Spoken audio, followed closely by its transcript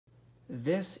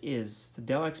This is the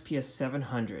Dell XPS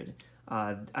 700.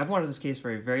 I've wanted this case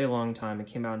for a very long time. It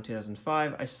came out in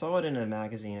 2005. I saw it in a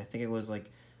magazine. I think it was like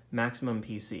Maximum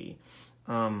PC.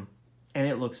 And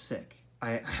it looks sick.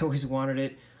 I always wanted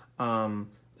it.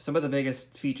 Some of the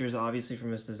biggest features, obviously,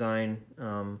 from this design,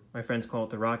 my friends call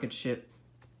it the rocket ship.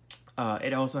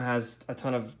 It also has a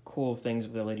ton of cool things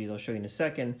with the LEDs I'll show you in a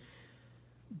second.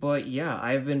 But yeah,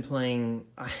 I've been playing...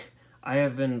 I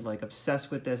have been like obsessed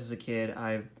with this as a kid.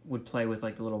 I would play with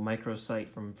like the little micro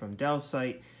site from Dell's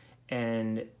site,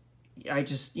 and I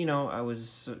just, you know, I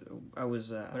was when I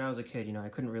was a kid, you know, I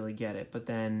couldn't really get it. But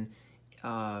then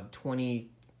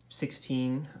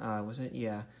 2016 was it?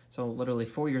 Yeah. So literally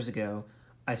 4 years ago,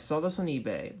 I saw this on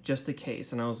eBay, just a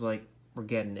case, and I was like, we're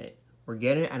getting it. We're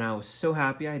getting it, and I was so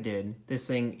happy I did. This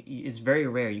thing is very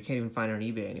rare. You can't even find it on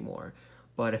eBay anymore.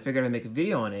 But I figured I'd make a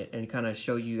video on it and kind of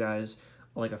show you guys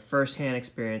like a first-hand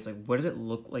experience, like what does it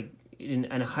look like in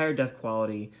a higher def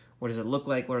quality, what does it look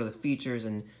like, what are the features,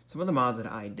 and some of the mods that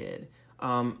I did.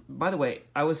 By the way,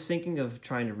 I was thinking of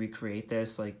trying to recreate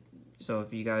this, like, so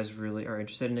if you guys really are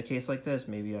interested in a case like this,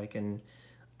 maybe I can,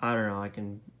 I don't know, I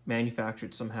can manufacture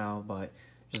it somehow, but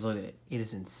just look at it. It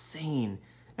is insane.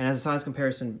 And as a size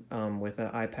comparison with an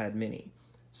iPad mini.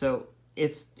 So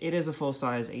it is a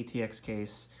full-size ATX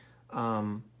case.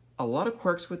 A lot of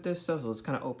quirks with this stuff, so let's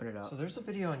kind of open it up. So there's a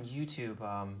video on YouTube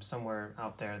somewhere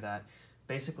out there that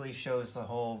basically shows the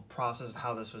whole process of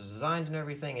how this was designed and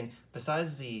everything, and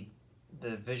besides the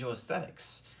visual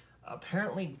aesthetics,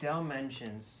 apparently Dell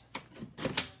mentions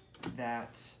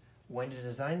that when they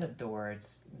designed the door,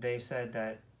 they said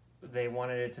that they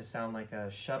wanted it to sound like a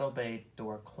shuttle bay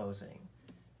door closing.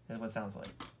 That's what it sounds like.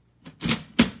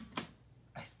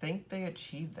 I think they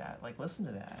achieved that. Like, listen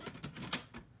to that.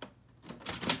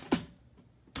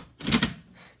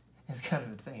 It's kind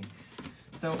of insane.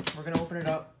 So we're gonna open it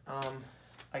up.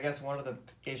 I guess one of the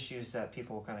issues that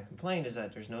people kind of complained is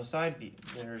that there's no side view,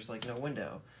 there's like no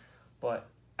window, but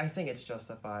I think it's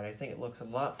justified. I think it looks a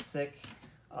lot sick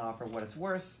for what it's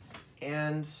worth,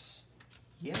 and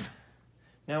yeah.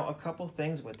 Now a couple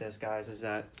things with this, guys, is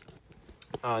that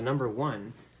number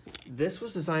one, this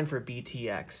was designed for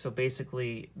BTX, so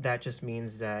basically that just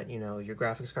means that, you know, your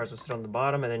graphics cards will sit on the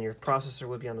bottom and then your processor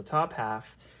would be on the top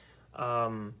half.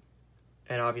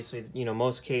 And obviously, you know,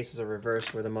 most cases are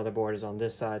reversed where the motherboard is on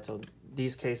this side. So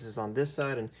these cases on this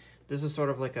side, and this is sort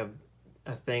of like a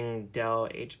thing Dell,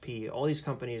 HP, all these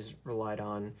companies relied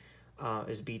on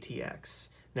is BTX.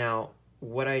 Now,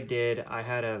 what I did, I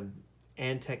had a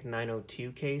Antec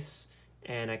 902 case,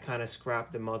 and I kind of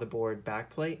scrapped the motherboard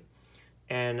backplate,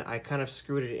 and I kind of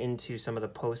screwed it into some of the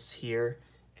posts here,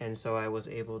 and so I was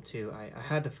able to, I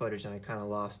had the footage and I kind of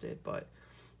lost it, but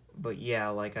yeah,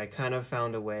 like I kind of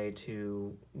found a way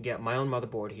to get my own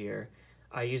motherboard here.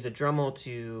 I used a Dremel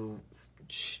to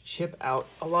chip out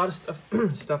a lot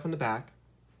of stuff in the back.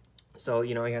 So,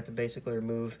 you know, you have to basically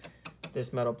remove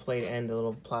this metal plate and the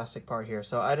little plastic part here.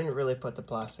 So I didn't really put the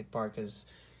plastic part because,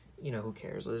 you know, who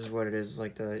cares? This is what it is.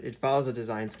 Like it follows a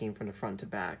design scheme from the front to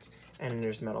back, and then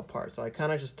there's metal parts. So I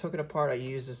kind of just took it apart. I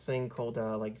used this thing called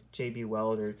like JB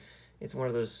Weld, or it's one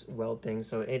of those weld things.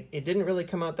 So it didn't really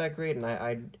come out that great, and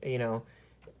I you know,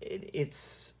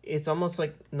 it's almost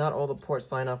like not all the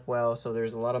ports line up well, so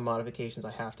there's a lot of modifications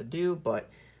I have to do, but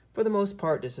for the most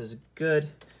part, this is good.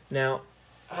 Now,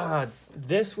 I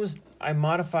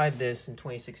modified this in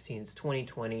 2016, it's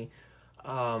 2020.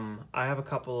 I have a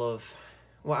couple of,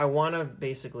 well, I want to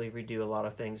basically redo a lot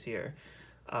of things here.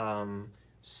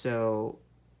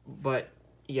 But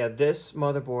yeah, this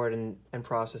motherboard and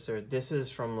processor, this is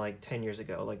from like 10 years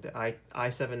ago, like the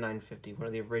i7-950, one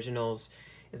of the originals.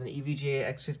 Is an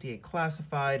EVGA X58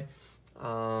 classified.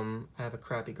 I have a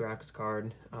crappy graphics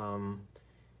card.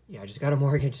 Yeah, I just got a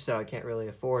mortgage, so I can't really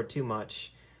afford too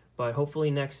much. But hopefully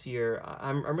next year,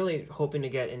 I'm really hoping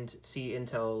to see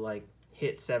Intel like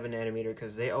hit 7 nanometer,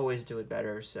 because they always do it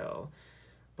better. So,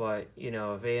 but you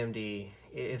know, if AMD,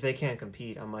 if they can't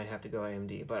compete, I might have to go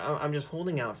AMD. But I'm just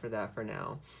holding out for that for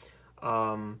now.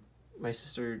 My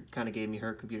sister kind of gave me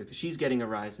her computer because she's getting a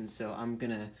Ryzen, so I'm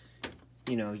gonna,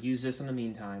 you know, use this in the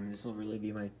meantime. This will really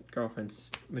be my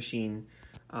girlfriend's machine,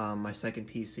 my second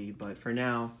PC. But for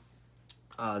now,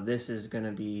 this is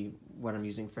gonna be what I'm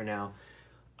using for now.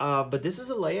 But this is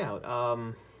a layout.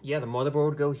 Yeah, the motherboard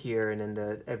would go here, and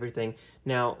then everything.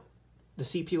 Now, the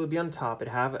CPU would be on top. It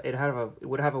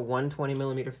would have a 120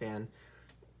 millimeter fan,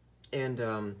 and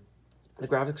the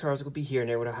graphics cards would be here,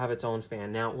 and it would have its own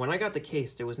fan. Now, when I got the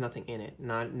case, there was nothing in it,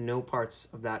 no parts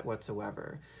of that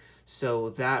whatsoever. So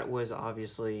that was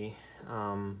obviously,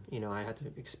 you know, I had to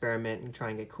experiment and try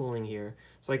and get cooling here.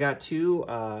 So I got two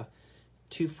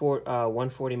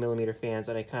 140 millimeter fans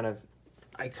that I kind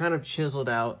of chiseled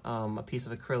out a piece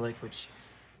of acrylic, which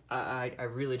I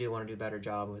really do want to do a better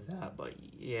job with that. But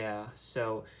yeah,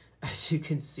 so as you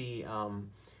can see,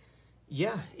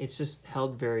 yeah, it's just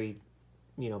held very,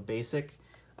 basic.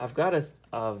 I've got a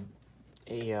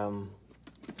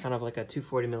kind of like a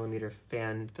 240 millimeter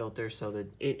fan filter, so that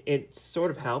it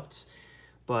sort of helped,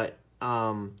 but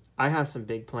I have some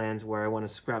big plans where I want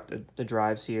to scrap the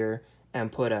drives here and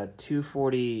put a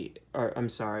 240, or I'm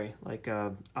sorry, like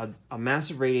a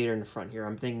massive radiator in the front here.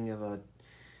 I'm thinking of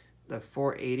the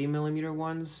 480 millimeter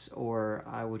ones, or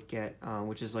I would get,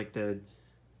 which is like the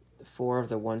 4 of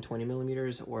the 120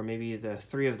 millimeters, or maybe the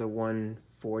 3 of the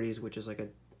 140s, which is like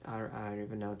I don't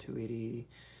even know, 280,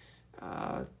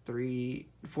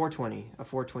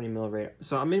 420 mil radiator.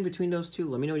 So I'm in between those two.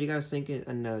 Let me know what you guys think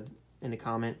in the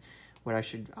comment what I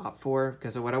should opt for,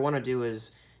 because what I want to do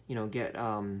is, get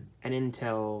an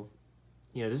Intel,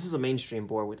 this is a mainstream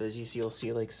board with, as you'll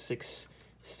see like six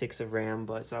of RAM,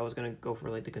 but so I was gonna go for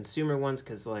like the consumer ones,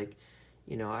 because like,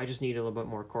 I just need a little bit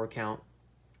more core count.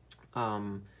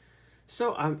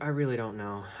 So I really don't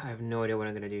know. I have no idea what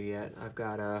I'm gonna do yet. I've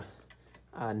got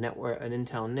an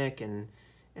Intel NIC and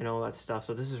all that stuff,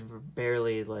 so this has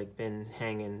barely like been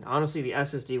hanging. Honestly, the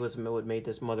SSD was what made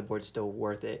this motherboard still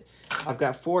worth it. I've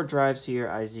got 4 drives here.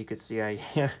 As you can see, I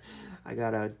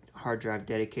got a hard drive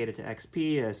dedicated to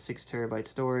XP, a 6 terabyte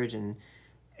storage, and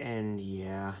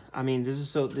yeah, I mean,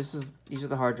 these are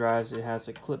the hard drives. It has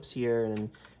like clips here, and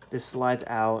this slides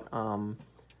out,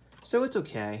 so it's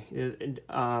okay.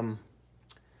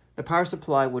 The power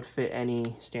supply would fit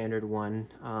any standard one.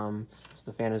 So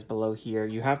the fan is below here.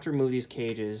 You have to remove these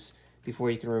cages before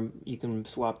you can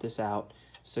swap this out.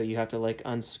 So you have to like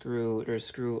unscrew or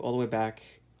screw all the way back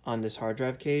on this hard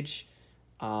drive cage.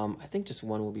 I think just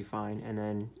one will be fine, and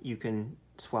then you can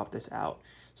swap this out.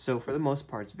 So for the most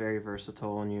part, it's very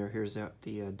versatile. And here's the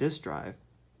disk drive.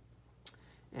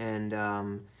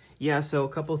 And yeah, so a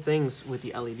couple things with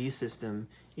the LED system.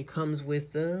 It comes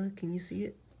with can you see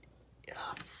it?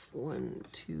 1,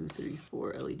 2, 3,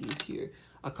 4 LEDs here.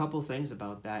 A couple things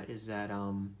about that is that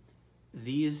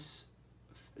these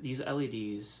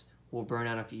LEDs will burn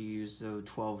out if you use the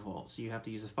 12 volts. So you have to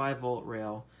use a 5 volt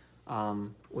rail,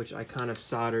 which I kind of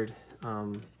soldered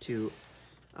to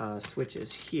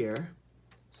switches here.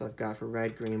 So I've got for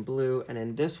red, green, blue, and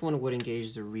then this one would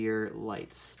engage the rear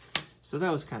lights. So that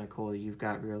was kind of cool. You've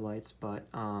got rear lights, but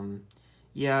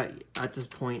yeah, at this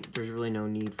point, there's really no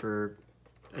need for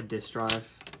a disk drive.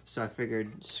 So I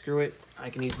figured, screw it. I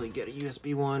can easily get a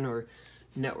USB one or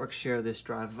network share this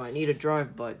drive if I need a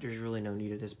drive, but there's really no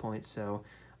need at this point. So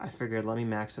I figured, let me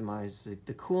maximize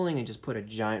the cooling and just put a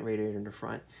giant radiator in the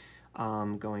front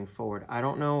going forward. I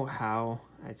don't know how.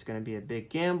 It's going to be a big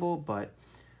gamble, but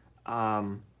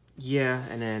yeah.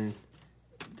 And then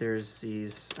there's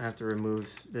these, I have to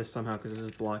remove this somehow because this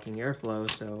is blocking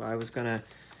airflow. So I was going to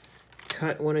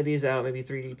cut one of these out, maybe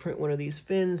 3D print one of these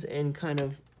fins and kind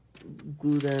of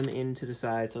glue them into the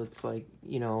side so it's like,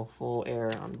 full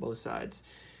air on both sides.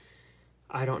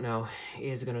 I don't know.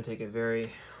 It's going to take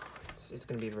it's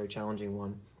going to be a very challenging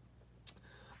one.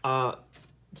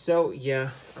 So yeah,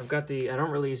 I've got I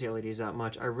don't really use the LEDs that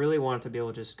much. I really want to be able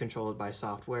to just control it by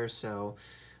software, so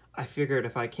I figured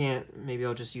if I can't, maybe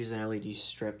I'll just use an LED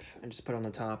strip and just put it on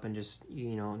the top and just,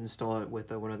 install it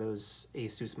with one of those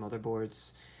Asus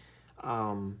motherboards.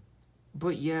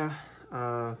 But yeah,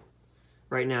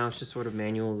 right now it's just sort of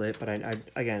manual lit, but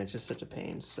again, it's just such a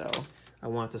pain, so I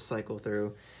want to cycle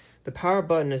through. The power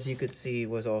button, as you could see,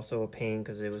 was also a pain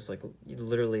because it was like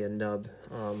literally a nub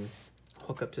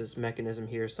hook up to this mechanism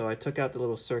here. So I took out the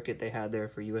little circuit they had there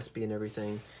for USB and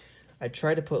everything. I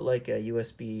tried to put like a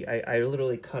USB, I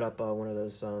literally cut up one of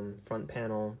those front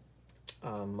panel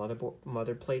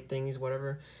mother plate thingies,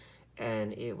 whatever,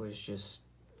 and it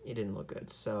didn't look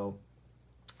good. So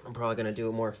I'm probably going to do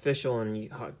it more official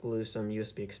and hot glue some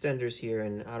USB extenders here,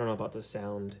 and I don't know about the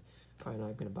sound, probably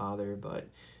not going to bother, but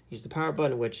use the power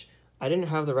button, which I didn't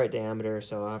have the right diameter,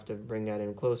 so I'll have to bring that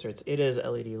in closer. It is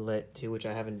LED lit too, which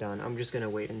I haven't done. I'm just going to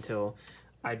wait until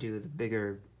I do the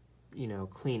bigger,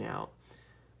 clean out.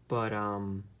 But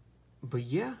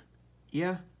yeah,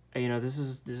 this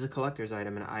is a collector's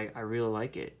item, and I really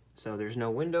like it. So there's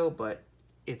no window, but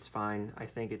it's fine. I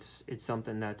think it's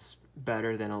something that's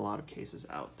better than a lot of cases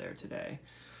out there today.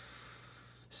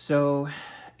 So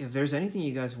if there's anything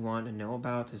you guys want to know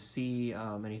about, to see,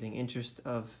 anything interest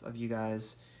of you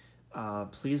guys,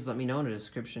 please let me know in the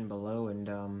description below, and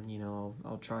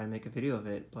I'll try and make a video of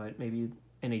it. But maybe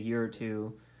in a year or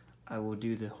two I will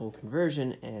do the whole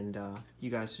conversion, and you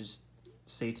guys just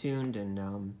stay tuned,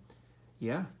 and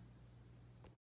yeah,